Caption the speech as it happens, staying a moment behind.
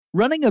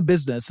Running a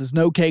business is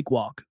no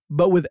cakewalk,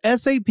 but with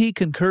SAP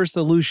Concur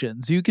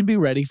Solutions, you can be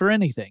ready for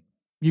anything.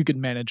 You can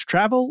manage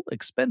travel,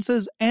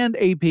 expenses, and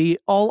AP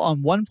all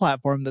on one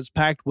platform that's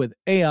packed with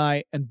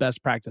AI and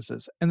best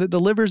practices, and that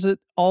delivers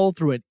it all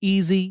through an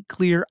easy,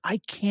 clear, I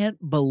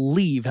can't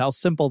believe how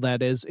simple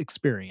that is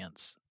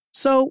experience.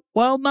 So,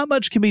 while not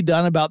much can be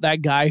done about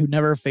that guy who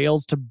never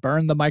fails to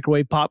burn the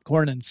microwave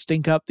popcorn and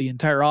stink up the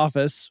entire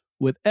office,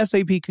 with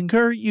SAP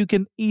Concur, you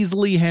can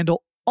easily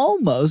handle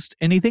almost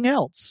anything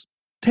else.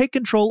 Take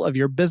control of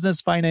your business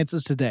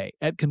finances today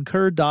at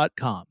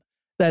Concur.com.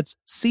 That's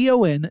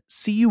CONCUR.com.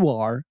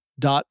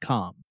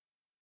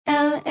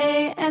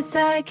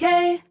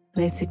 LASIK,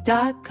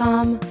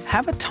 LASIK.com.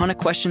 Have a ton of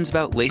questions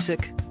about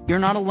LASIK? You're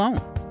not alone.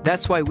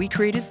 That's why we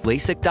created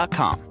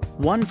LASIK.com.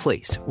 One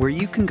place where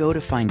you can go to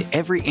find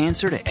every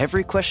answer to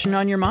every question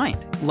on your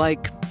mind.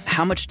 Like,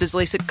 how much does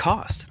LASIK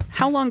cost?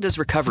 How long does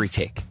recovery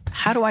take?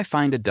 How do I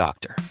find a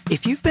doctor?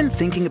 If you've been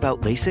thinking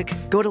about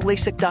LASIK, go to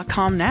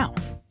LASIK.com now.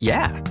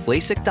 Yeah,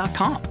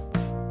 LASIK.com.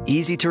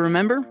 Easy to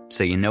remember,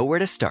 so you know where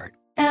to start.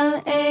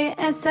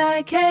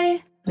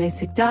 LASIK,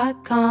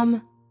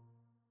 LASIK.com.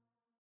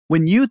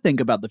 When you think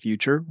about the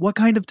future, what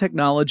kind of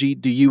technology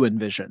do you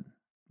envision?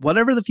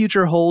 Whatever the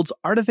future holds,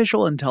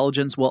 artificial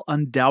intelligence will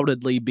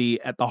undoubtedly be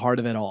at the heart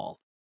of it all.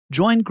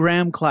 Join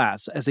Graham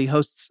Class as he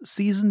hosts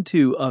Season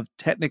 2 of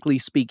Technically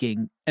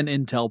Speaking, an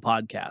Intel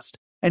podcast,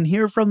 and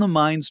hear from the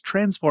minds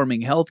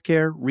transforming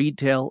healthcare,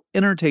 retail,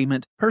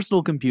 entertainment,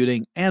 personal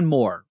computing, and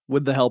more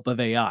with the help of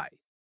AI.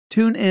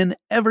 Tune in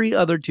every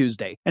other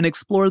Tuesday and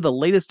explore the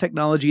latest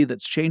technology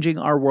that's changing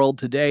our world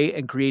today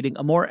and creating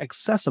a more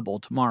accessible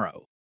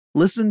tomorrow.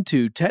 Listen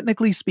to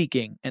Technically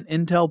Speaking, an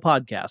Intel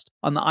podcast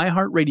on the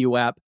iHeartRadio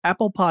app,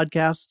 Apple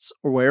Podcasts,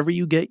 or wherever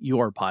you get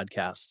your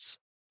podcasts.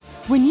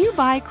 When you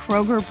buy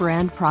Kroger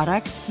brand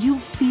products, you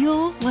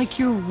feel like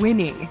you're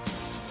winning.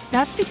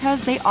 That's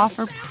because they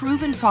offer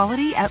proven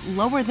quality at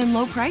lower than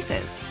low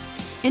prices.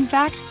 In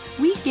fact,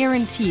 we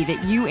guarantee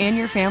that you and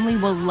your family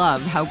will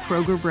love how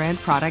Kroger brand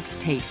products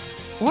taste,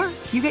 or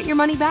you get your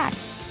money back.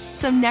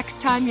 So next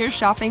time you're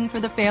shopping for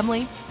the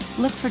family,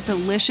 look for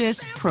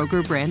delicious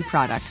Kroger brand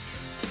products,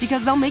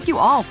 because they'll make you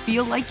all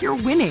feel like you're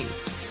winning.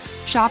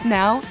 Shop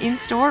now,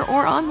 in-store,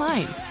 or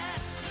online.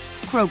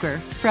 Kroger,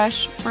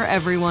 fresh for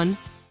everyone.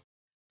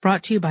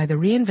 Brought to you by the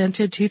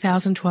reinvented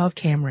 2012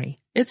 Camry.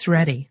 It's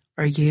ready.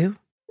 Are you?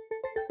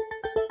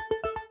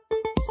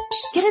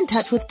 Get in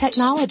touch with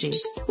technology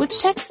with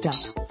Tech Stuff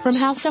from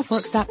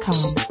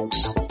HowStuffWorks.com.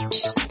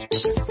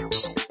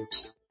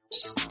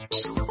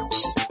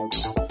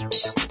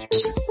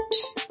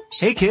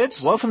 Hey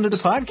kids, welcome to the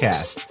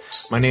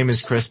podcast. My name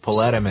is Chris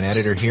Pollette. I'm an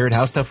editor here at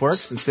How Stuff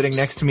Works, and sitting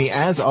next to me,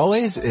 as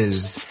always,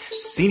 is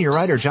senior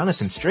writer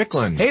Jonathan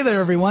Strickland. Hey there,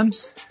 everyone.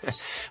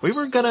 We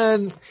were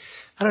gonna,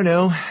 I don't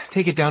know,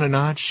 take it down a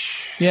notch.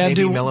 Yeah,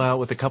 maybe mellow out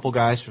with a couple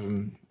guys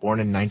born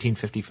in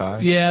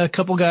 1955. Yeah, a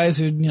couple guys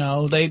who,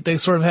 they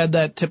sort of had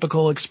that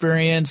typical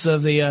experience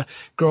of the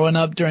growing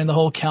up during the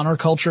whole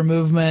counterculture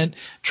movement,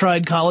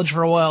 tried college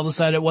for a while,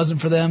 decided it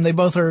wasn't for them. They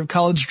both are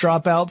college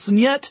dropouts, and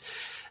yet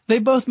they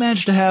both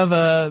managed to have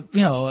a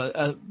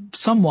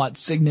somewhat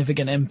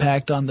significant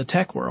impact on the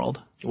tech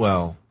world.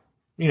 Well,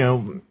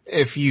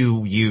 if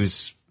you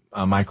use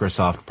a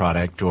Microsoft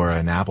product or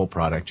an Apple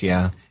product,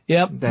 yeah.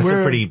 Yep. That's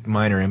a pretty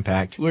minor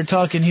impact. We're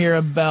talking here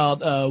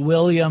about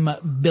William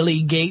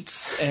Billy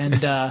Gates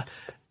and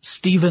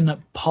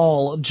Stephen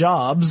Paul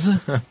Jobs.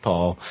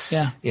 Paul.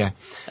 Yeah. Yeah.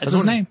 That's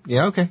his name.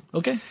 Yeah, okay.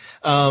 Okay.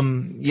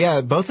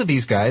 Yeah, both of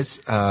these guys,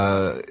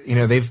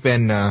 they've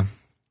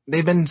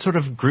been sort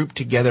of grouped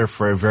together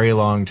for a very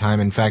long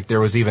time. In fact, there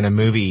was even a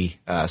movie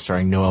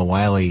starring Noah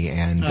Wyle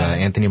and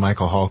Anthony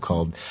Michael Hall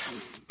called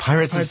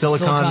Pirates of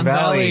Silicon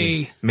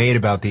Valley made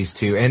about these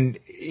two. And,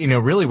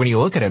 really when you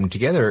look at them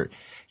together,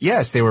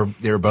 yes, they were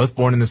both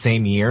born in the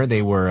same year.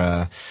 They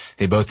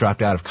both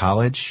dropped out of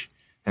college,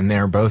 and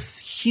they're both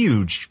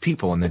huge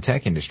people in the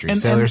tech industry.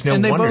 So there's no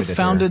wonder that they both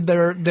founded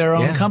their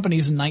own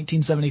companies in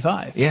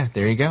 1975. Yeah,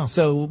 there you go.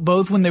 So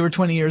both when they were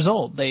 20 years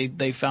old,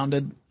 they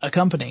founded a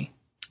company.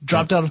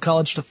 Dropped out of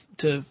college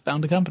to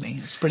found a company.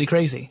 It's pretty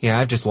crazy. Yeah,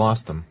 I've just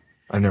lost them.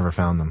 I've never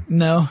found them.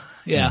 No.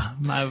 Yeah.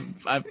 I've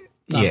not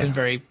been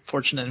very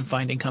fortunate in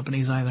finding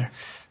companies either.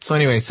 So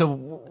anyway,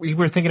 we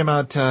were thinking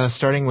about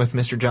starting with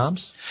Mr.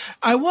 Jobs?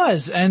 I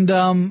was, and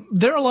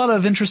there are a lot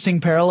of interesting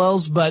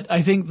parallels, but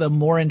I think the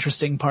more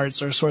interesting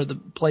parts are sort of the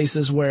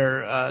places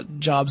where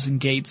Jobs and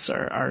Gates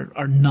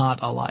are not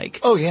alike.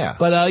 Oh, yeah.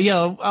 But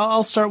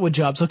I'll start with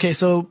Jobs. Okay,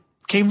 so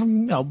came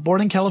from,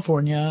 born in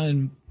California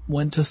and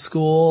went to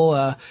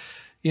school,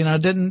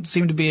 didn't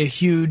seem to be a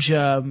huge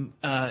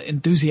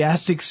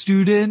enthusiastic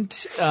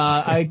student,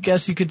 I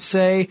guess you could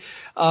say.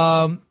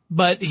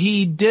 But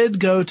he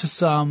did go to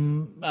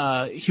some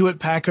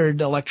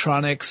Hewlett-Packard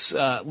electronics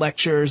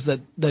lectures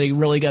that he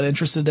really got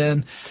interested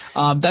in.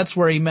 That's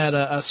where he met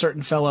a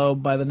certain fellow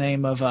by the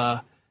name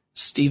of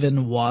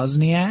Stephen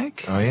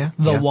Wozniak. Oh, yeah?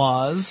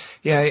 Woz.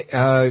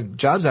 Yeah,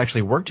 Jobs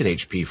actually worked at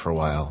HP for a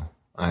while.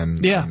 He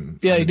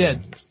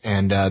did.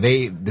 And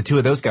the two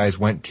of those guys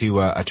went to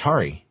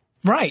Atari.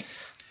 Right.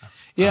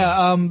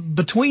 Yeah,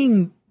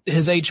 between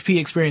his HP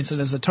experience and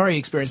his Atari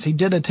experience, he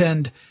did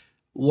attend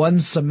one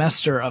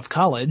semester of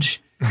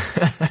college.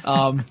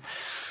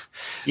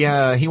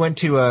 Yeah, he went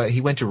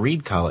to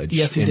Reed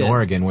College in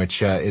Oregon,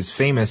 which is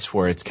famous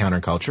for its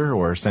counterculture,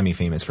 or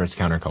semi-famous for its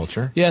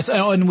counterculture. Yes,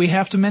 and we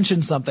have to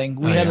mention something.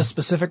 We had a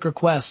specific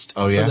request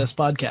for this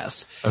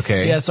podcast.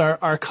 Okay. Yes,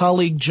 our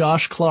colleague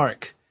Josh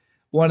Clark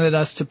wanted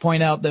us to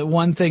point out that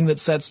one thing that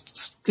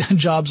sets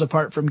Jobs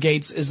apart from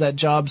Gates is that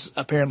Jobs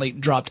apparently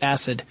dropped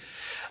acid.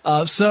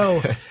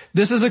 So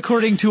this is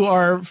according to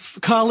our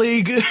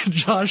colleague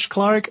Josh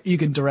Clark. You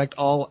can direct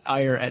all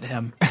ire at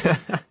him.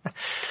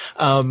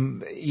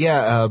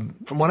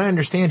 From what I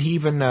understand, he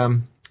even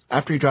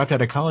after he dropped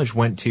out of college,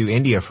 went to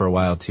India for a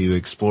while to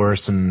explore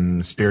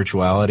some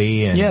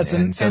spirituality,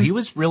 and so he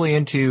was really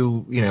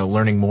into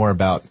learning more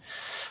about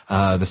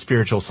the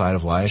spiritual side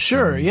of life.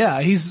 Sure,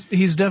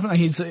 he's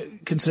definitely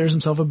considers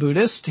himself a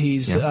Buddhist.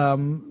 He's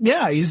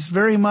he's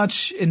very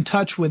much in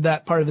touch with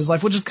that part of his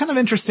life, which is kind of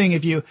interesting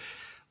if you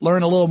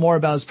learn a little more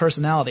about his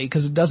personality,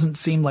 because it doesn't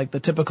seem like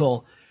the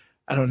typical,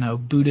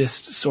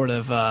 Buddhist sort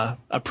of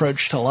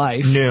approach to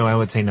life. No, I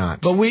would say not.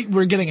 But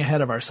we're getting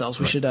ahead of ourselves.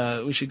 We should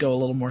go a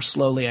little more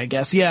slowly, I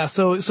guess. Yeah.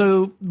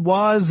 So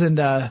Woz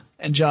and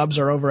Jobs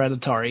are over at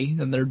Atari,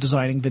 and they're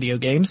designing video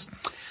games.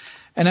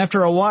 And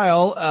after a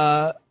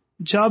while,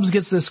 Jobs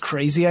gets this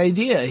crazy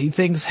idea. He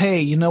thinks,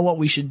 hey, you know what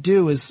we should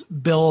do is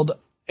build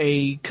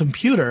a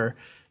computer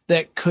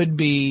that could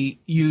be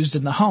used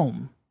in the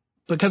home.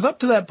 Because up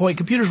to that point,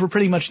 computers were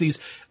pretty much these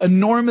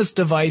enormous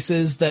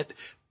devices that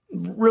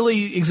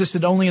really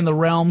existed only in the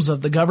realms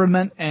of the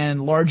government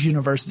and large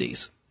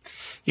universities.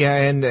 Yeah,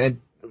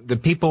 and the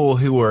people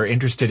who were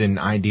interested in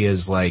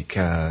ideas like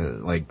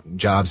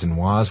Jobs and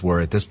Woz were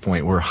at this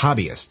point were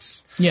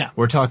hobbyists. Yeah.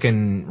 We're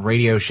talking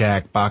Radio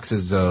Shack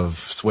boxes of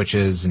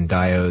switches and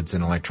diodes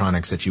and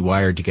electronics that you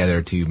wired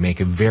together to make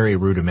a very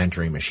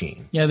rudimentary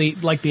machine. Yeah,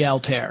 like the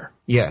Altair.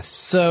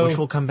 Yes. Which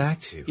we'll come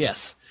back to.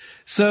 Yes.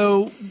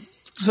 So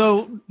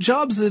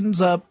Jobs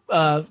ends up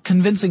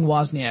convincing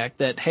Wozniak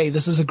that, hey,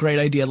 this is a great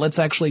idea. Let's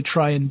actually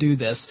try and do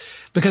this.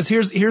 Because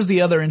here's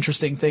the other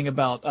interesting thing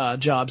about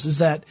Jobs is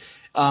that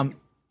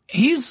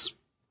he's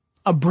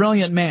a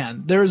brilliant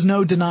man. There is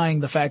no denying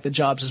the fact that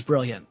Jobs is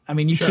brilliant. I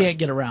mean, you can't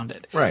get around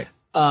it. Right.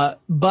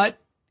 But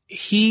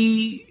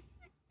he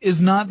is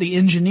not the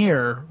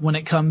engineer when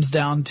it comes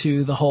down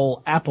to the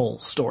whole Apple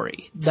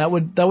story. That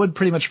would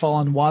pretty much fall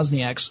on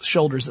Wozniak's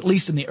shoulders, at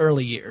least in the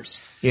early years.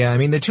 Yeah, I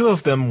mean, the two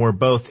of them were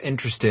both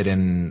interested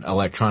in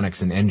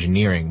electronics and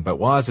engineering, but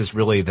Woz is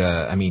really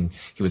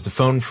he was the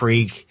phone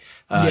freak.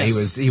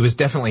 Yes. He was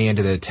definitely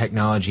into the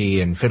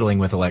technology and fiddling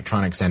with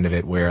electronics end of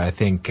it, where I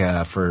think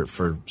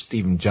for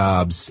Stephen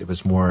Jobs, it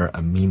was more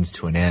a means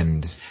to an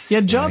end.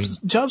 Yeah,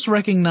 Jobs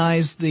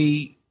recognized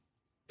the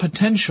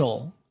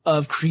potential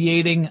of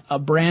creating a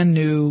brand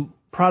new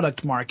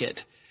product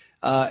market.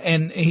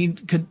 And he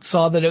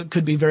saw that it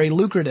could be very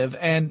lucrative,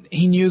 and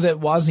he knew that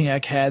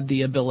Wozniak had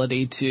the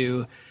ability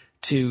to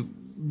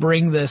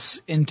bring this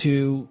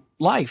into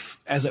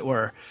life, as it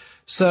were.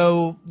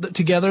 So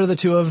together, the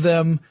two of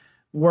them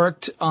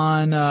worked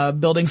on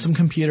building some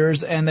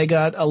computers, and they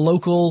got a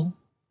local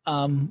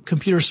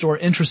computer store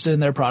interested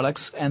in their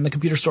products, and the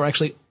computer store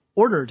actually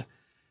ordered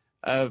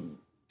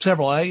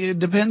several. It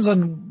depends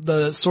on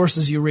the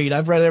sources you read.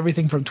 I've read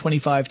everything from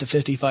 25 to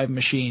 55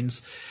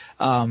 machines.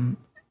 And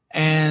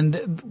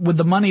with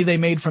the money they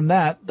made from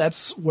that,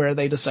 that's where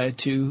they decided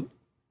to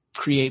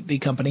create the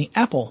company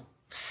Apple.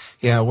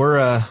 Yeah,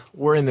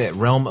 we're in the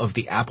realm of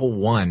the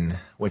Apple I,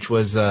 which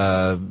was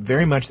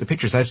very much, the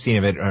pictures I've seen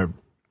of it are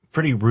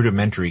pretty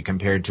rudimentary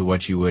compared to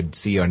what you would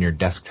see on your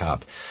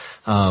desktop.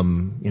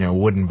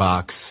 Wooden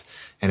box,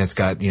 and it's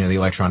got, the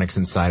electronics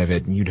inside of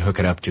it, and you'd hook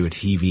it up to a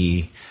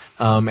TV.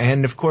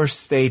 And of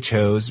course they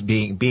chose,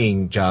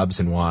 being Jobs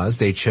and Woz,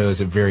 they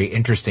chose a very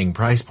interesting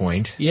price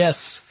point.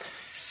 Yes.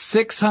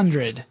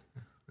 $666.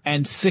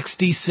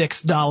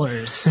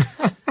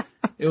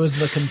 It was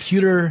the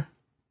computer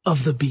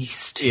of the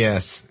beast.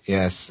 Yes.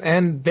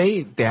 And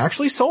they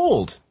actually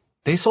sold.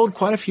 They sold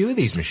quite a few of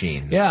these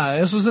machines. Yeah,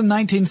 this was in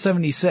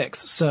 1976.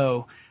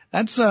 So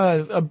that's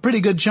a pretty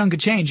good chunk of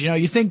change.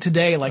 You think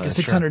today, like a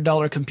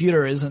 $600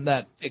 computer isn't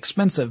that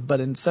expensive, but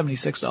in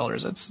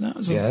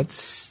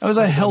 $76, that was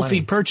a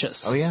healthy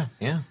purchase. Oh yeah.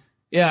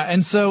 Yeah.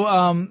 And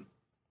so,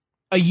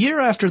 a year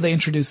after they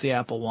introduced the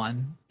Apple I,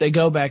 they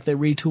go back, they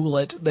retool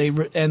it, they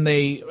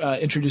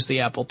introduce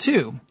the Apple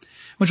II,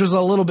 which was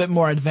a little bit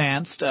more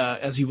advanced,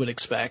 as you would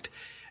expect,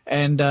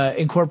 and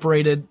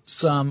incorporated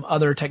some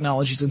other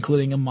technologies,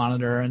 including a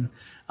monitor. And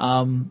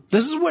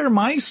this is where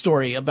my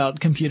story about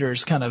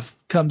computers kind of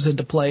comes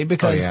into play,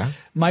 because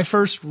my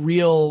first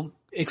real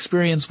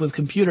experience with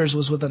computers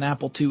was with an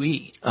Apple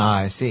IIe.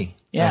 I see.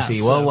 Yeah, I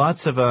see. Well,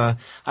 lots of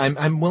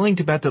I'm willing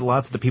to bet that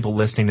lots of the people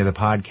listening to the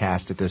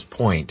podcast at this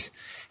point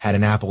had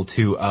an Apple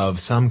II of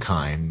some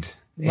kind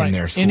in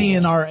their school. Any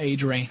in our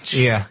age range.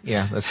 Yeah,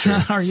 that's true.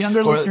 Our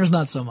younger listeners,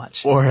 not so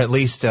much. Or at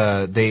least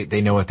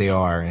they know what they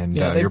are, and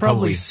they've you're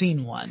probably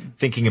seen one.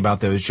 Thinking about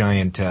those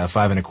giant 5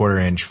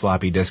 1/4 inch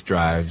floppy disk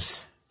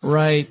drives.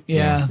 Right.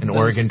 Yeah. An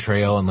Oregon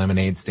Trail and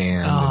lemonade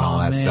stand and all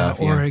that stuff.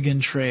 Yeah. Oregon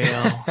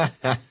Trail.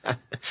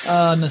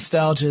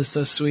 Nostalgia is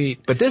so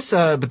sweet. But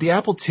the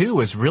Apple II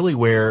was really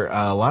where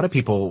a lot of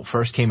people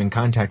first came in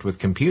contact with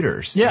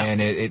computers. Yeah.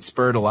 And it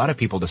spurred a lot of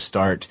people to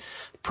start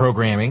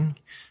programming,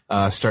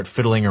 start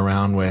fiddling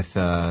around with,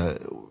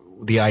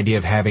 the idea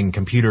of having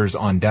computers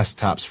on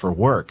desktops for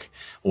work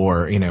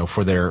or,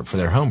 for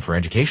their home for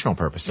educational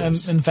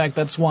purposes. And in fact,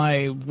 that's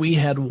why we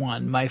had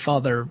one. My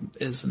father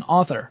is an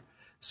author.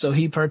 So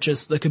he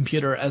purchased the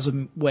computer as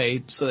a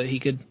way so that he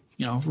could,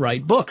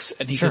 write books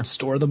and he could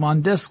store them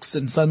on disks.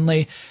 And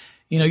suddenly,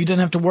 you didn't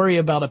have to worry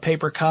about a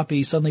paper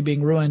copy suddenly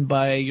being ruined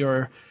by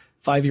your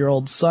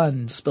 5-year-old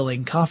son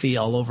spilling coffee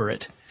all over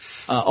it.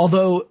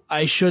 Although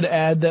I should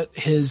add that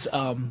his,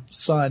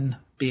 son,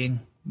 being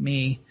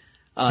me,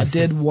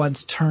 did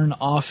once turn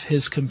off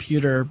his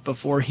computer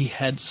before he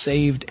had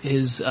saved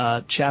his,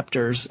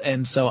 chapters.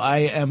 And so I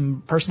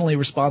am personally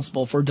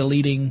responsible for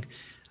deleting,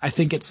 I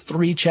think it's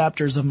 3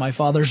 chapters of my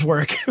father's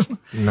work.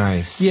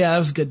 Nice. Yeah, it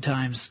was good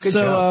times. Good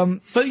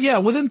job. But yeah,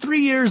 within 3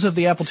 years of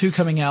the Apple II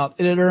coming out,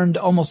 it had earned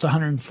almost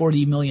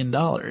 $140 million.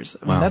 I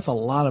mean, that's a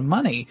lot of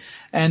money.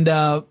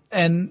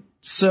 And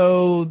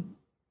so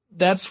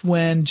that's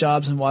when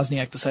Jobs and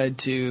Wozniak decided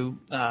to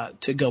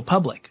go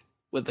public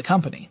with the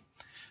company.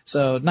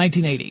 So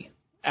 1980,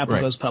 Apple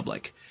goes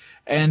public.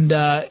 And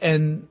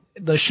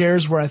the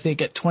shares were, I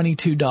think, at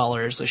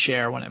 $22 a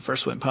share when it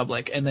first went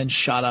public and then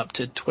shot up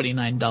to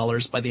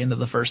 $29 by the end of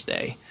the first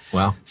day.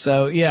 Wow.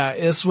 So yeah,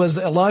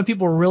 a lot of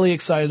people were really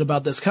excited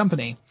about this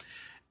company.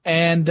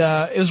 And,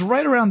 it was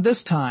right around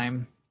this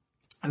time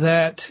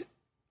that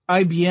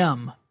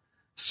IBM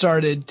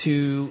started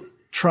to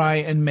try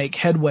and make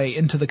headway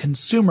into the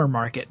consumer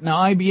market. Now,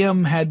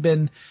 IBM had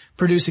been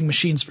producing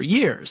machines for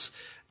years.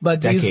 But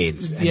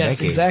decades.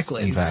 Yes,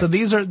 exactly. So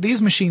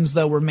these machines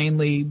though were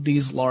mainly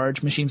these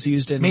large machines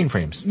used in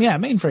mainframes. Yeah,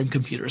 mainframe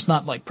computers,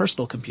 not like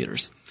personal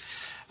computers.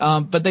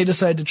 But they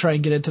decided to try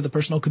and get into the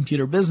personal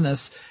computer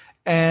business,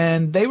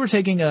 and they were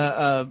taking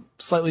a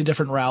slightly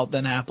different route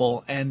than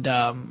Apple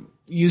and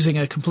using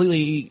a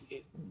completely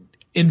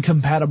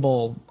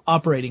incompatible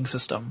operating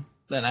system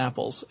than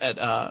Apple's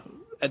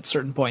at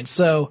certain points.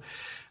 So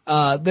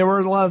there were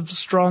a lot of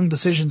strong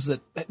decisions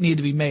that needed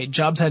to be made.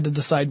 Jobs had to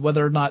decide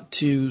whether or not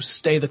to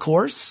stay the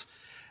course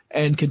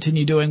and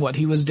continue doing what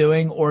he was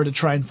doing or to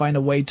try and find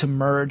a way to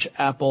merge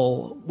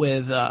Apple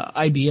with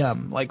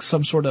IBM, like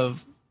some sort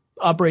of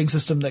operating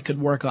system that could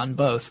work on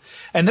both.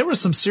 And there were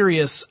some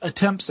serious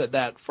attempts at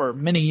that for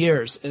many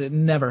years, and it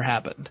never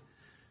happened.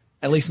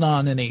 At least not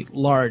on any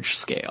large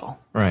scale.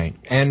 Right.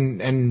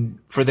 And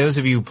for those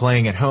of you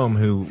playing at home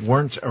who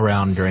weren't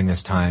around during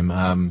this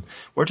time,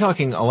 we're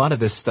talking a lot of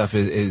this stuff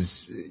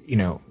is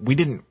we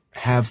didn't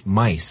have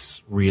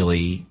mice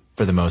really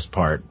for the most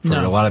part for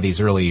a lot of these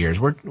early years.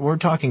 We're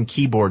talking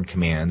keyboard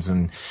commands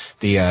and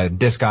the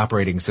disk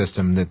operating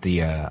system that the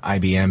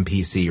IBM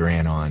PC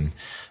ran on.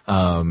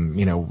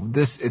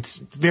 It's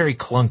very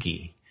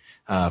clunky.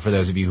 For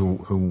those of you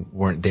who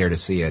weren't there to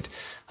see it.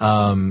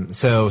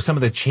 So some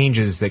of the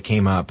changes that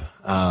came up,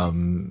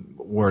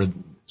 were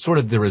sort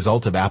of the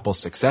result of Apple's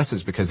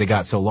successes because they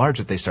got so large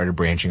that they started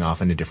branching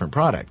off into different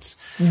products,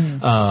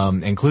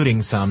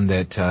 including some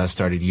that,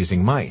 started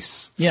using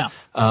mice. Yeah.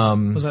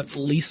 Was that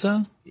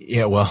Lisa?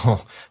 Yeah,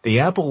 well, the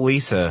Apple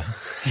Lisa,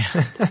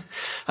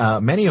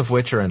 many of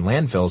which are in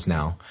landfills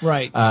now,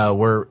 right?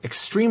 Were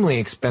extremely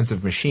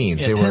expensive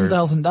machines. Yeah, they were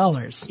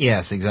 $10,000.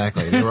 Yes,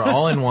 exactly. They were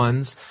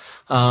all-in-ones.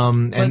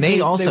 And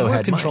they also were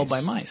had controlled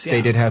mice. by mice. Yeah.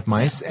 They did have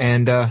mice,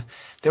 and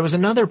there was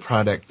another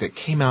product that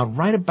came out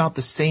right about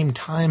the same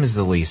time as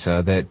the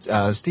Lisa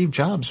that Steve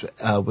Jobs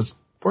was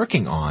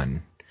working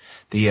on.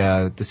 The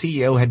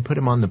CEO had put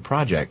him on the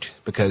project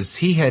because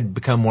he had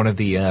become one of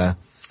the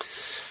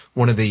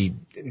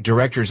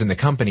directors in the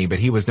company, but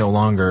he was no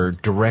longer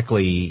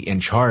directly in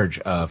charge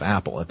of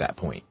Apple at that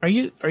point. Are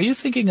you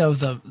thinking of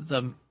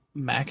the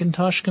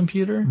Macintosh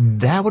computer?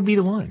 That would be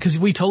the one. Because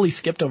we totally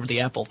skipped over the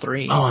Apple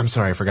III. Oh, I'm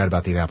sorry. I forgot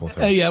about the Apple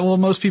III. Yeah, well,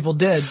 most people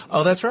did.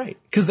 Oh, that's right.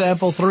 Because the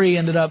Apple III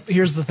ended up,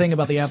 here's the thing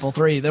about the Apple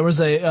III. There was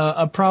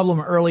a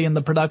problem early in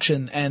the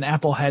production, and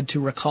Apple had to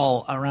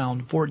recall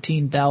around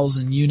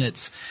 14,000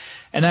 units.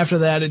 And after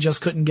that, it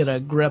just couldn't get a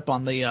grip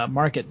on the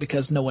market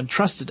because no one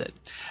trusted it.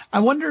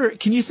 I wonder,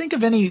 can you think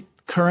of any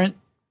current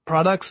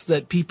products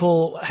that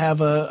people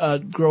have a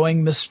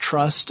growing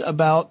mistrust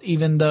about,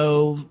 even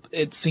though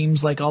it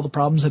seems like all the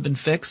problems have been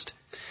fixed?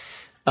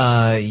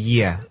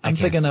 Yeah. I'm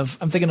thinking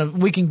of,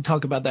 we can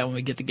talk about that when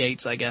we get to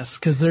Gates, I guess,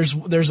 because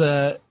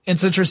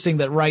it's interesting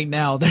that right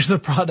now there's a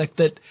product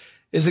that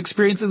is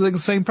experiencing the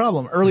same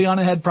problem. Early on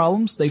it had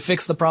problems, they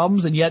fixed the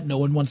problems, and yet no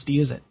one wants to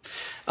use it.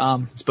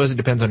 I suppose it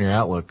depends on your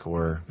Outlook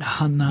or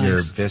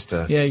your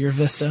Vista. Yeah, your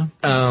Vista.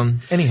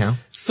 Anyhow.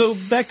 So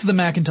back to the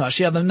Macintosh.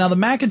 Yeah, now the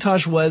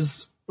Macintosh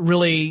was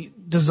really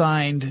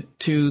designed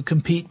to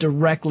compete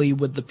directly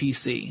with the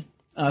PC.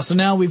 So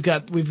now we've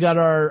got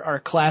our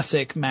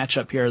classic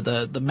matchup here,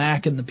 the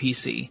Mac and the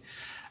PC.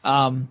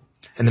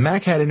 And the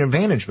Mac had an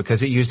advantage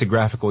because it used a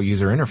graphical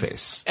user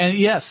interface. And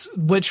yes,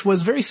 which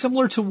was very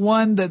similar to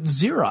one that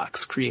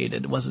Xerox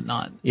created, was it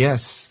not?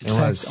 Yes, it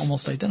was.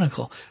 Almost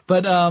identical.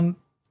 But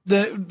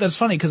that's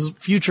funny because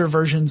future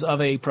versions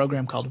of a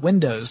program called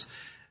Windows,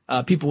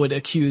 people would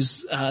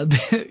accuse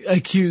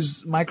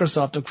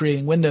Microsoft of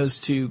creating Windows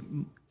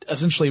to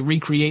essentially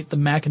recreate the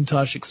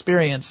Macintosh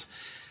experience.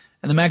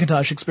 And the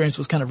Macintosh experience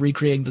was kind of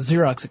recreating the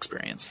Xerox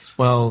experience.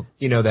 Well,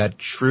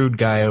 that shrewd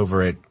guy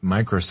over at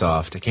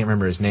Microsoft, I can't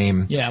remember his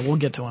name. Yeah, we'll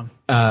get to him.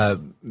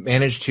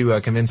 Managed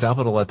to convince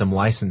Apple to let them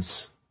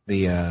license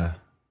the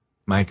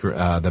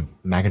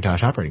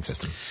Macintosh operating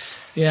system.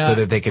 Yeah. So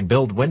that they could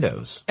build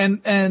Windows.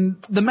 And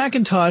the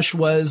Macintosh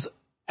was,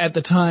 at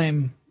the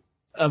time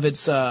of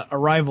its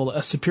arrival,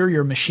 a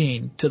superior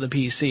machine to the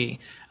PC.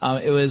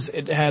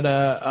 It had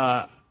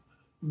a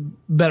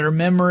better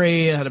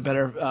memory, it had a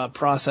better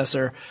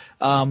processor,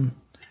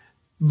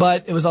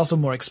 but it was also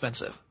more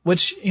expensive,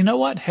 which, you know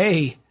what?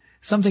 Hey,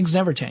 some things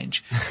never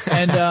change.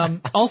 And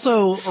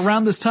also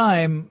around this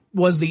time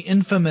was the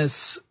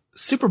infamous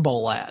Super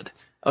Bowl ad.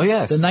 Oh,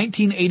 yes. The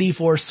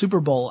 1984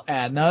 Super Bowl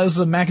ad. Now, it was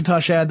a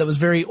Macintosh ad that was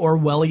very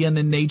Orwellian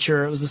in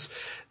nature. It was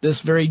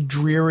this very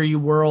dreary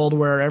world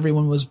where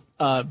everyone was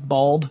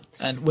bald,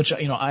 and which,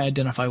 I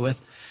identify with.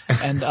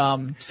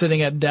 And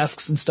sitting at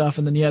desks and stuff,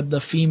 and then you had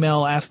the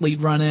female athlete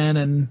run in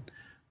and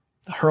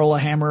hurl a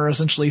hammer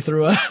essentially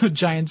through a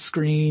giant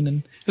screen,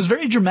 and it was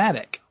very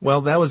dramatic.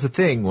 Well, that was the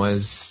thing,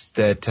 was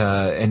that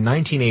in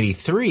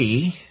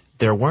 1983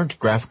 there weren't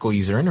graphical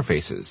user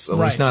interfaces, at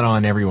least not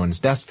on everyone's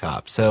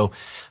desktop. So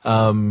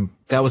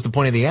that was the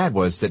point of the ad,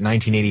 was that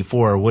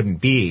 1984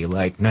 wouldn't be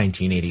like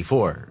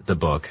 1984, the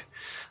book.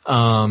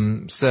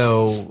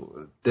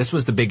 So this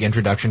was the big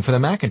introduction for the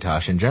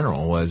Macintosh in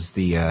general, was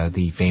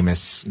the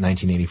famous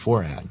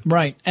 1984 ad.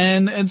 Right.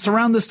 And it's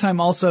around this time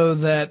also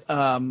that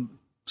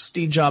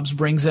Steve Jobs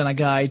brings in a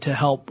guy to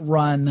help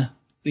run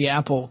the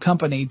Apple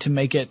company to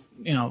make it,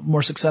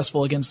 more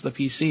successful against the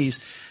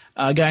PCs.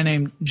 A guy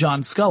named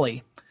John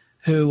Sculley,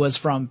 who was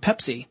from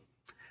Pepsi.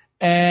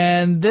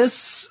 And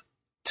this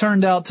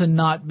turned out to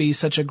not be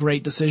such a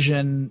great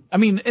decision. I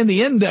mean, in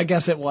the end, I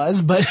guess it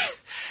was, but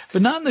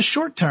not in the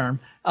short term.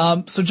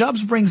 So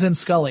Jobs brings in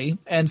Sculley,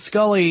 and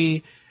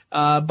Sculley,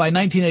 by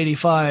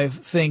 1985,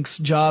 thinks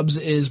Jobs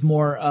is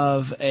more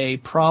of a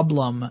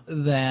problem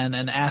than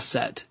an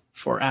asset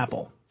for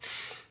Apple.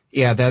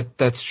 Yeah,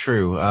 that's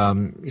true.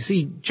 You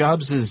see,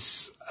 Jobs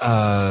is,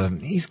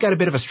 he's got a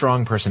bit of a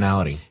strong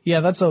personality. Yeah,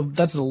 that's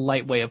a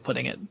light way of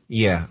putting it.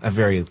 Yeah,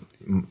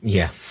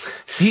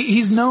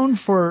 He's known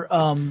for,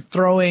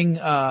 throwing,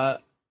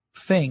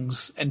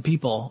 things and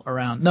people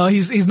around. No,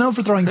 he's known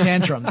for throwing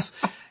tantrums.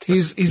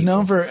 He's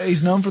known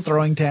for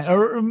throwing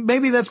or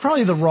maybe that's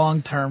probably the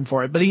wrong term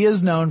for it, but he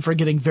is known for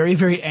getting very,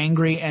 very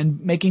angry and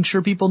making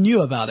sure people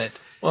knew about it.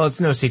 Well, it's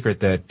no secret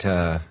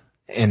that,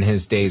 in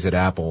his days at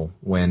Apple,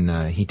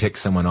 when, he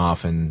ticks someone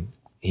off, and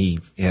he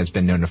has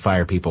been known to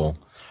fire people,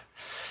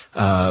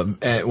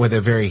 with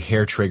a very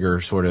hair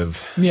trigger sort of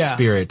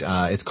spirit.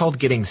 It's called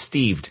getting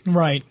Steved.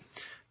 Right.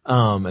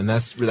 And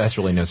that's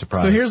really no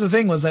surprise. So here's the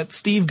thing, was that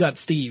Steve got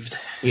Steved.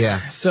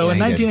 Yeah. So in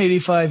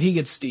 1985, he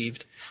gets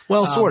Steved.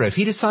 Well, sort of.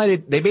 He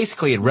decided, they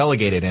basically had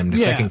relegated him to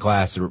second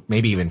class or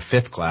maybe even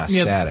fifth class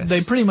status.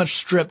 They pretty much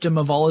stripped him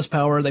of all his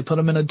power. They put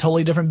him in a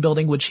totally different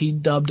building, which he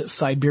dubbed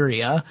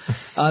Siberia.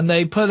 And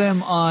they put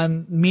him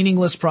on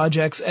meaningless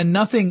projects, and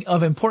nothing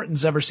of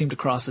importance ever seemed to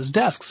cross his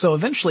desk. So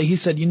eventually he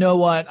said, you know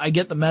what? I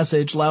get the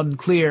message loud and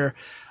clear.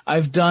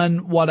 I've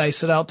done what I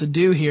set out to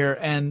do here,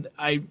 and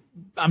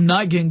I'm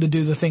not getting to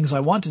do the things I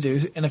want to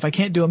do. And if I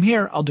can't do them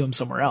here, I'll do them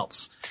somewhere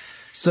else.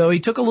 So he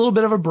took a little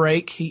bit of a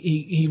break.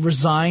 He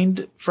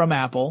resigned from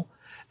Apple,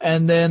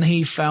 and then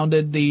he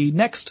founded the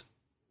Next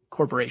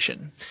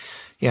Corporation.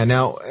 Yeah.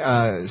 Now,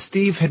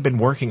 Steve had been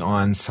working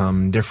on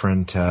some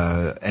different,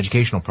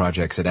 educational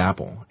projects at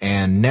Apple,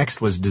 and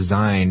Next was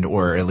designed,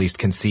 or at least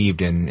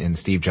conceived in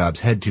Steve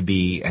Jobs' head, to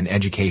be an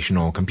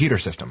educational computer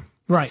system.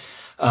 Right.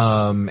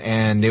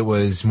 And it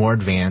was more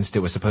advanced. It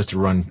was supposed to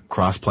run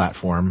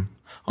cross-platform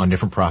on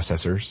different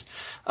processors.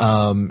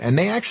 And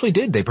they actually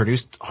did. They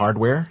produced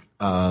hardware,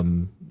 a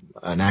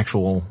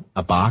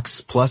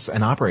box plus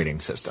an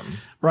operating system.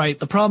 Right.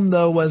 The problem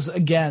though was,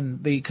 again,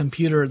 the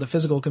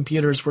physical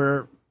computers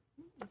were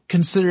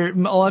a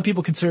lot of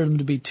people considered them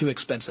to be too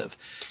expensive.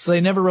 So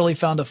they never really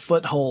found a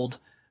foothold,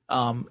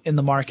 in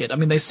the market. I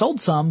mean, they sold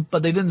some,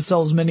 but they didn't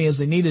sell as many as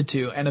they needed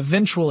to. And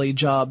eventually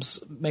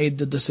Jobs made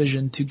the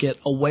decision to get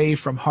away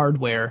from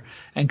hardware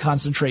and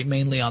concentrate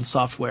mainly on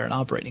software and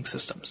operating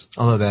systems.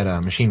 Although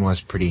that, machine was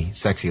pretty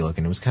sexy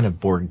looking. It was kind of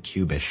Borg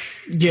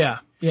Cube-ish. Yeah.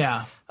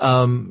 Yeah.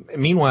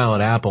 Meanwhile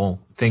at Apple,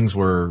 things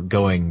were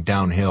going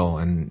downhill,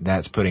 and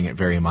that's putting it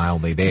very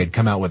mildly. They had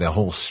come out with a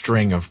whole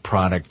string of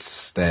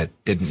products that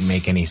didn't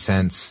make any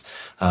sense.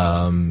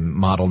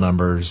 Model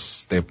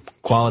numbers, the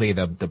quality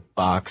of the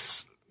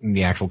box,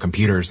 the actual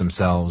computers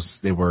themselves,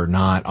 they were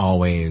not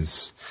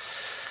always,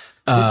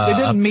 they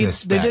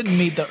didn't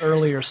meet the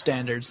earlier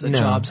standards that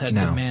Jobs had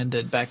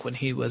demanded back when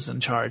he was in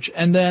charge.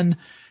 And then,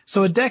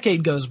 so a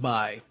decade goes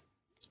by,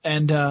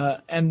 And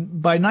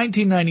by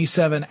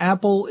 1997,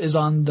 Apple is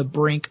on the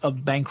brink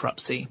of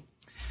bankruptcy.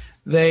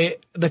 The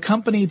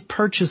company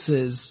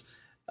purchases,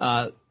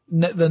 the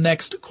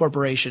Next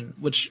Corporation,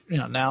 which,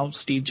 now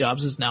Steve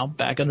Jobs is now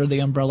back under the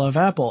umbrella of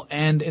Apple.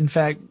 And in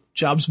fact,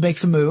 Jobs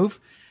makes a move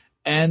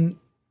and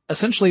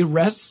essentially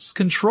wrests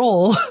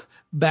control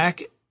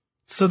back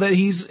so that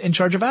he's in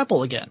charge of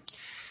Apple again.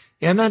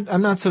 Yeah,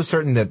 I'm not so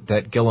certain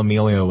that Gil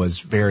Amelio was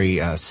very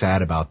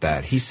sad about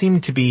that. He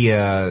seemed to be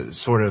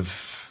sort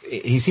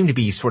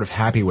of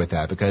happy with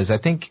that, because I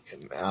think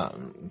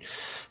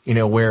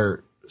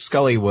where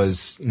Scully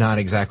was not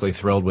exactly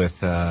thrilled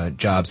with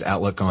Jobs'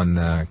 outlook on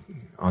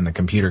the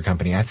computer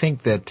company, I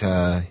think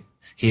that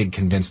he had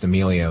convinced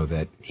Amelio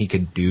that he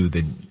could do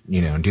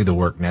the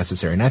work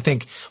necessary. And I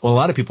think, a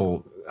lot of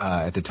people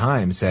at the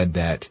time said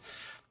that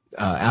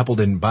Apple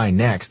didn't buy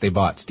Next, they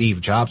bought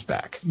Steve Jobs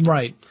back.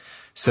 Right.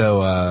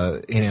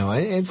 So,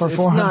 it's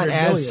not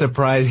as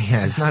surprising.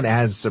 Yeah, it's not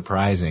as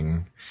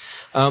surprising.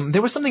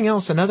 There was something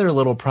else, another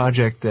little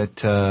project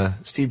that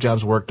Steve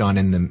Jobs worked on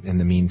in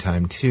the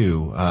meantime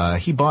too.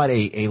 He bought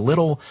a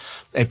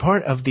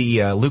part of the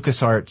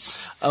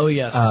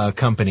LucasArts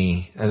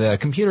company, the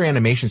computer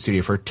animation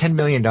studio, for $10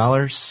 million.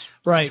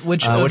 Right,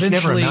 which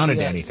never amounted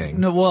to anything.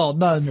 No, well,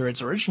 not under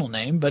its original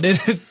name, but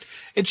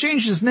it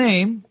changed its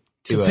name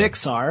to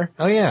Pixar.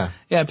 Oh yeah.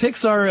 Yeah,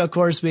 Pixar, of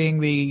course, being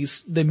the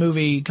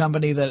movie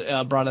company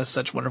that brought us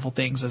such wonderful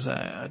things as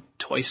a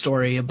Toy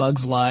Story, A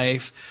Bug's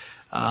Life,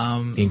 The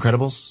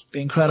Incredibles.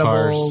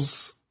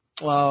 Cars.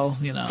 Well,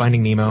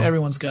 Finding Nemo.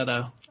 Everyone's got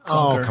a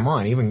clunker. Oh, come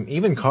on,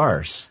 even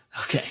Cars.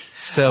 Okay.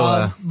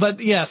 So but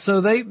yeah, so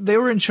they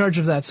were in charge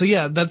of that. So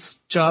yeah,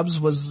 Jobs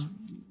was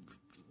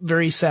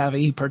very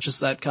savvy. He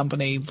purchased that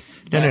company.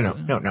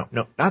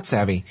 No, not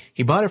savvy.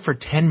 He bought it for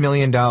 $10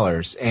 million.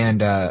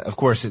 And, of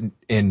course,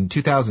 in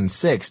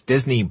 2006,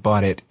 Disney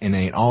bought it in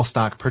an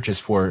all-stock purchase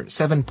for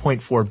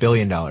 $7.4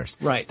 billion.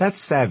 Right. That's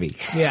savvy.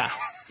 Yeah.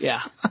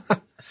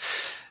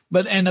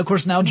 And of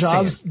course now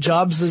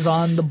Jobs is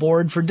on the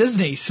board for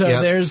Disney.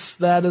 So there's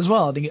that as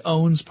well. He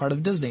owns part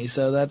of Disney.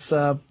 So that's,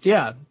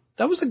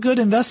 that was a good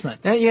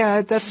investment.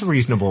 Yeah, that's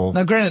reasonable.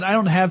 Now, granted, I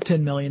don't have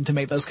 $10 million to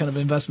make those kind of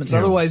investments. No.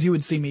 Otherwise, you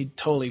would see me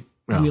totally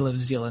wheeling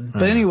and dealing.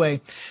 But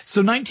anyway,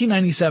 so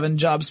 1997,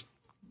 Jobs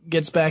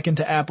gets back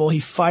into Apple. He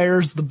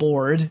fires the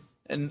board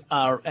and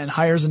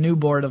hires a new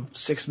board of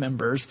 6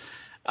 members.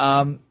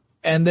 And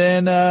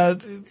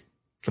then,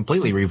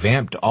 completely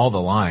revamped all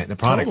the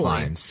product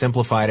line,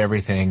 simplified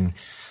everything.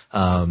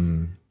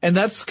 And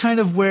that's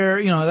kind of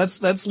where,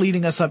 that's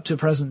leading us up to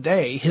present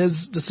day.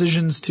 His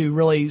decisions to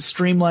really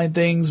streamline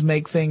things,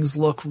 make things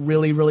look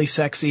really, really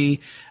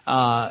sexy,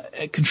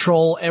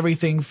 control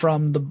everything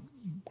from the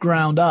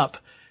ground up.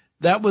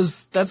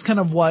 That's kind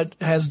of what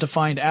has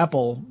defined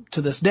Apple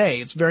to this day.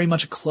 It's very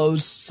much a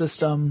closed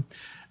system.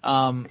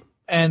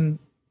 And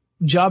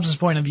Jobs'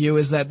 point of view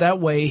is that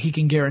way he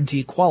can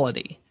guarantee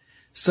quality.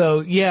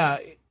 So yeah,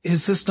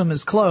 his system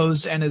is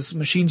closed and his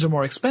machines are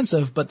more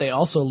expensive, but they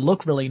also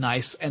look really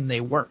nice and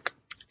they work.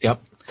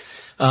 Yep.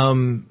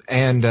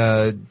 And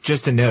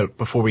just a note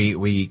before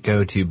we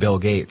go to Bill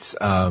Gates,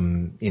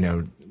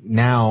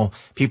 now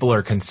people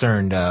are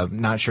concerned,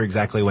 not sure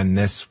exactly when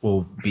this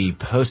will be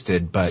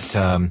posted, but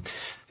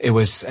it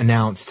was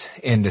announced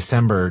in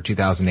December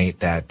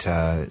 2008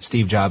 that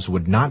Steve Jobs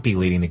would not be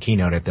leading the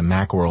keynote at the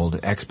Macworld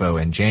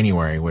Expo in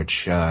January,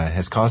 which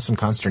has caused some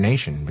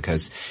consternation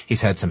because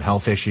he's had some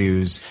health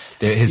issues.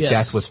 His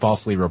death was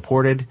falsely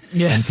reported.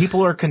 Yes. And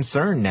people are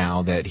concerned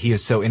now that he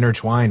is so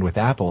intertwined with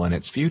Apple and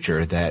its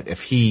future that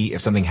if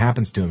something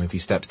happens to him, if he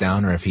steps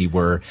down or if he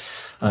were,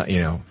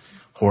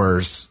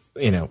 horrors,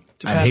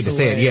 I hate to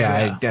say it.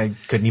 Yeah. I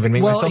couldn't even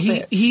make myself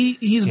say it.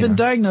 He's been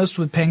diagnosed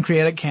with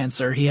pancreatic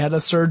cancer. He had a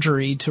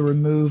surgery to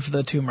remove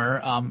the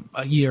tumor,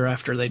 a year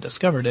after they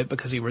discovered it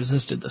because he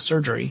resisted the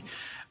surgery.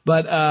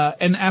 But,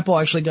 and Apple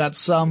actually got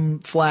some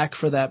flack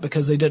for that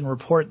because they didn't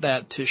report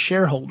that to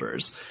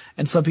shareholders.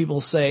 And some people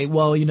say,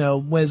 well,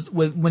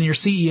 when your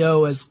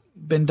CEO has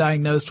been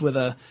diagnosed with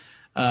a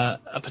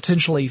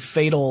potentially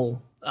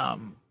fatal,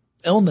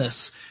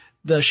 illness,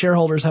 the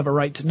shareholders have a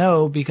right to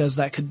know because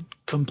that could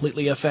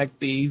completely affect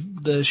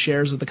the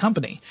shares of the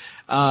company.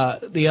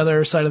 The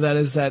other side of that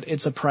is that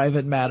it's a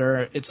private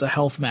matter. It's a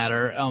health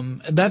matter.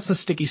 That's a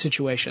sticky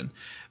situation.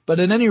 But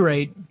at any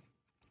rate,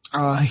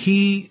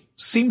 he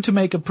seemed to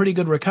make a pretty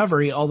good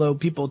recovery, although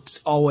people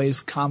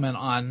always comment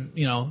on,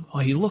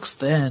 he looks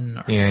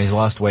thin. Yeah, he's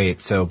lost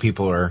weight, so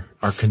people are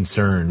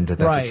concerned that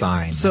that's a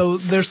sign. So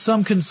there's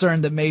some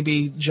concern that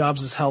maybe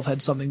Jobs' health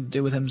had something to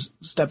do with him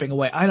stepping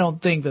away. I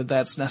don't think that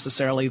that's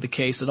necessarily the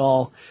case at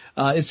all.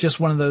 It's just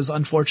one of those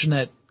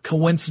unfortunate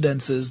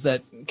coincidences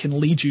that can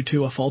lead you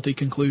to a faulty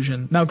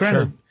conclusion. Now,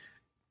 granted,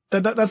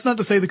 that's not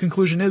to say the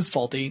conclusion is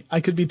faulty. I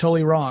could be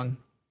totally wrong,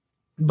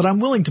 but I'm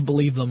willing to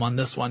believe them on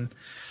this one.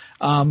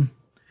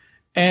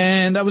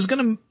 And I was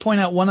going to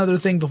point out one other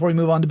thing before we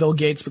move on to Bill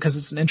Gates because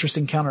it's an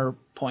interesting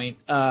counterpoint.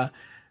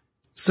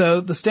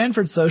 So the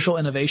Stanford Social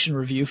Innovation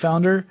Review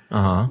founder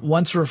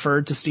once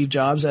referred to Steve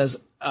Jobs as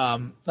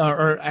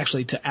or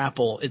actually to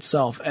Apple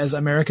itself as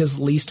America's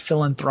least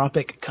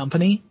philanthropic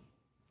company.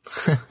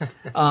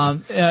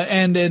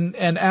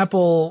 And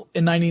Apple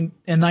in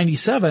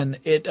 97,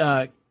 it,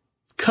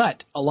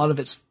 cut a lot of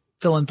its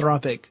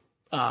philanthropic,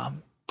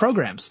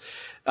 programs,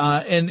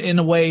 in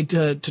a way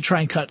to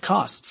try and cut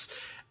costs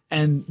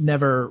and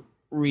never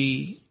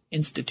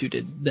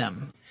reinstituted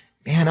them.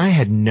 Man, I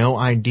had no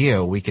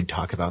idea we could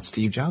talk about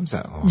Steve Jobs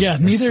that long. Yeah,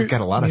 neither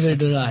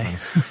did I.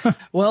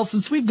 Well,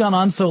 since we've gone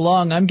on so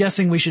long, I'm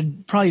guessing we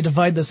should probably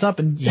divide this up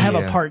and have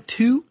a part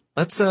 2.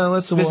 Let's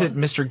visit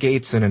Mr.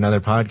 Gates in another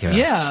podcast.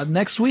 Yeah,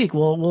 next week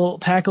we'll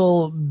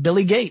tackle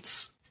Billy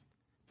Gates.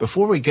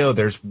 Before we go,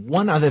 there's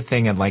one other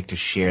thing I'd like to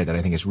share that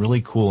I think is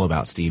really cool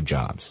about Steve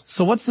Jobs.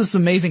 So what's this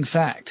amazing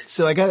fact?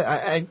 So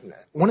I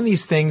one of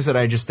these things that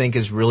I just think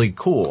is really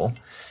cool.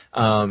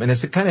 And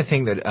it's the kind of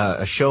thing that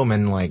a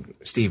showman like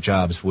Steve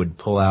Jobs would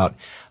pull out.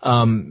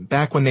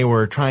 Back when they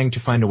were trying to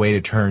find a way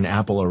to turn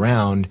Apple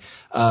around,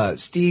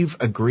 Steve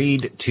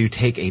agreed to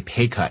take a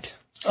pay cut.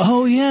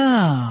 Oh,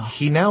 yeah.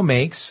 He now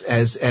makes,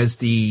 as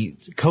the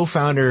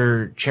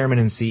co-founder, chairman,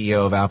 and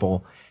CEO of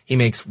Apple, he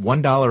makes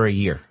 $1 a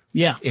year.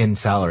 Yeah. In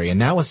salary.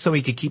 And that was so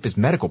he could keep his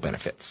medical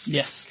benefits.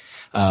 Yes.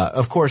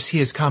 Of course, he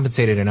is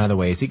compensated in other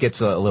ways. He gets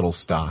a little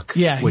stock.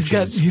 Yeah, he's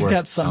got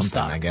some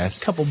stock, I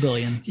guess. Couple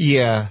billion.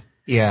 Yeah.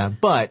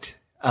 But,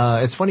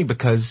 it's funny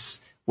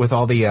because with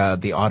all the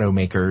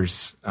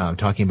automakers,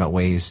 talking about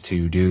ways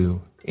to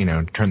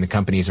turn the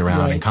companies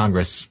around, right, and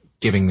Congress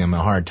giving them a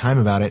hard time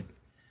about it,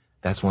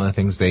 that's one of the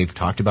things they've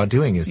talked about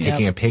doing is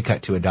taking a pay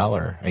cut to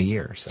 $1 a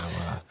year. So,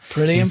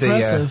 pretty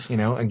impressive.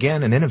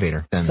 Again, an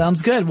innovator.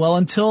 Sounds good. Well,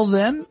 until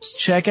then,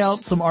 check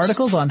out some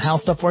articles on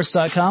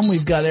howstuffworks.com.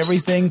 We've got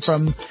everything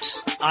from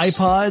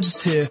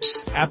iPods to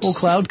Apple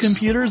Cloud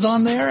computers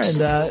on there, and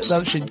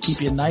that should keep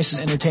you nice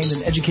and entertained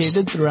and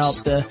educated throughout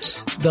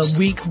the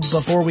week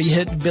before we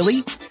hit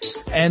Billy.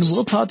 And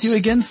we'll talk to you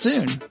again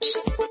soon.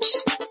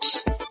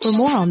 For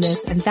more on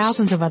this and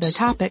thousands of other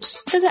topics,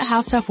 visit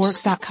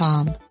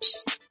howstuffworks.com.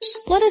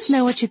 Let us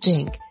know what you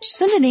think.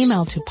 Send an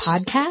email to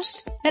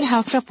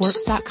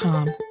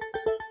podcast@howstuffworks.com.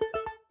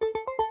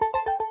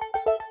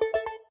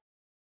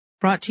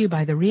 Brought to you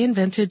by the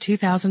reinvented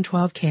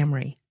 2012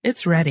 Camry.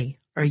 It's ready.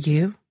 Are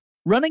you?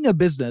 Running a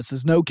business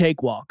is no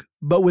cakewalk,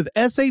 but with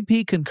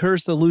SAP Concur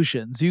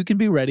Solutions, you can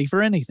be ready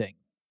for anything.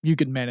 You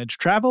can manage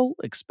travel,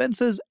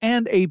 expenses,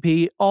 and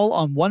AP all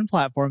on one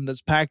platform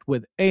that's packed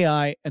with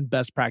AI and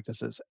best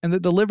practices, and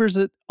that delivers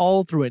it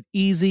all through an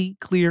easy,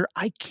 clear,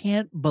 I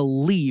can't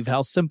believe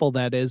how simple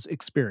that is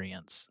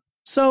experience.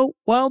 So,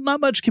 while not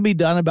much can be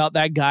done about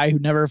that guy who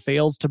never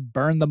fails to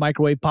burn the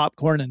microwave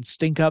popcorn and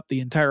stink up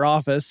the entire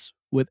office,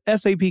 with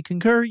SAP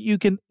Concur, you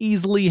can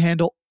easily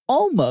handle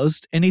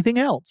almost anything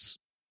else.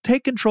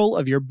 Take control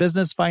of your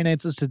business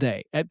finances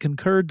today at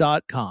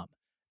Concur.com.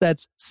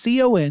 That's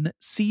CONCUR.com.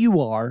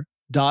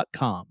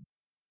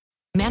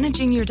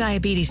 Managing your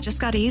diabetes just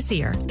got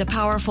easier. The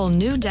powerful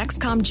new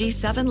Dexcom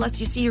G7 lets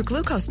you see your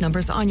glucose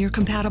numbers on your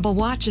compatible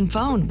watch and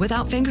phone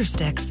without finger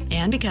sticks.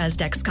 And because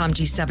Dexcom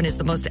G7 is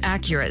the most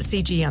accurate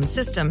CGM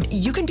system,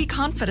 you can be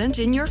confident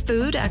in your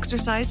food,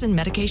 exercise, and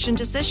medication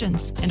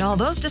decisions. And all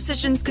those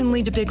decisions can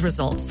lead to big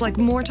results like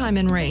more time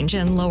in range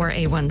and lower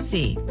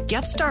A1C.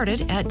 Get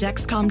started at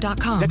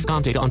Dexcom.com.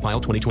 Dexcom data on file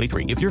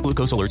 2023. If your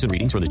glucose alerts and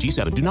readings from the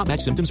G7 do not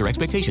match symptoms or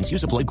expectations,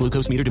 use a blood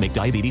glucose meter to make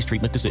diabetes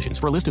treatment decisions.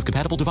 For a list of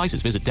compatible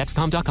devices, visit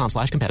Dexcom.com/compatibility.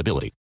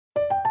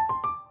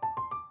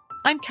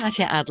 I'm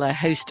Katya Adler,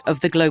 host of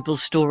The Global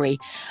Story.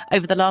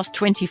 Over the last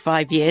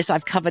 25 years,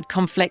 I've covered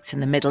conflicts in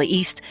the Middle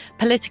East,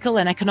 political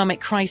and economic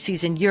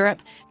crises in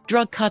Europe,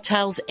 drug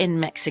cartels in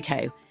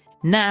Mexico.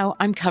 Now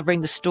I'm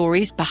covering the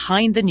stories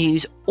behind the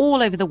news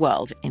all over the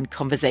world in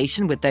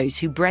conversation with those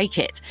who break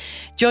it.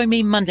 Join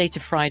me Monday to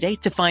Friday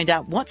to find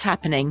out what's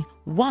happening,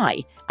 why,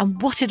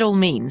 and what it all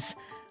means.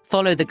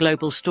 Follow The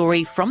Global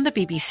Story from the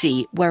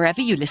BBC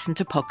wherever you listen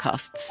to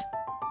podcasts.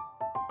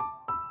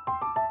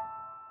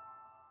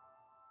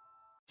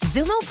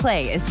 Xumo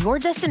Play is your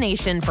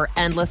destination for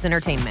endless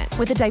entertainment.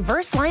 With a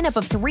diverse lineup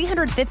of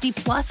 350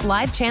 plus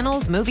live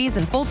channels, movies,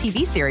 and full TV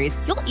series,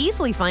 you'll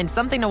easily find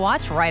something to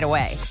watch right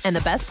away. And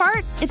the best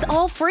part? It's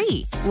all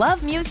free.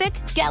 Love music?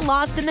 Get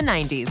lost in the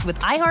 90s with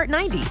iHeart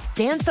 90s,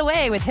 dance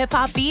away with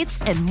hip-hop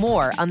beats, and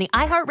more on the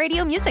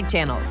iHeartRadio music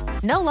channels.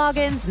 No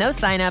logins, no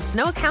signups,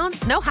 no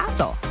accounts, no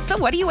hassle. So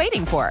what are you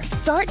waiting for?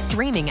 Start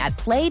streaming at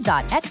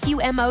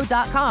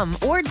play.xumo.com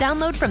or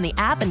download from the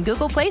app and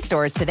Google Play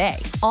stores today.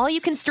 All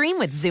you can stream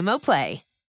with Xumo Play.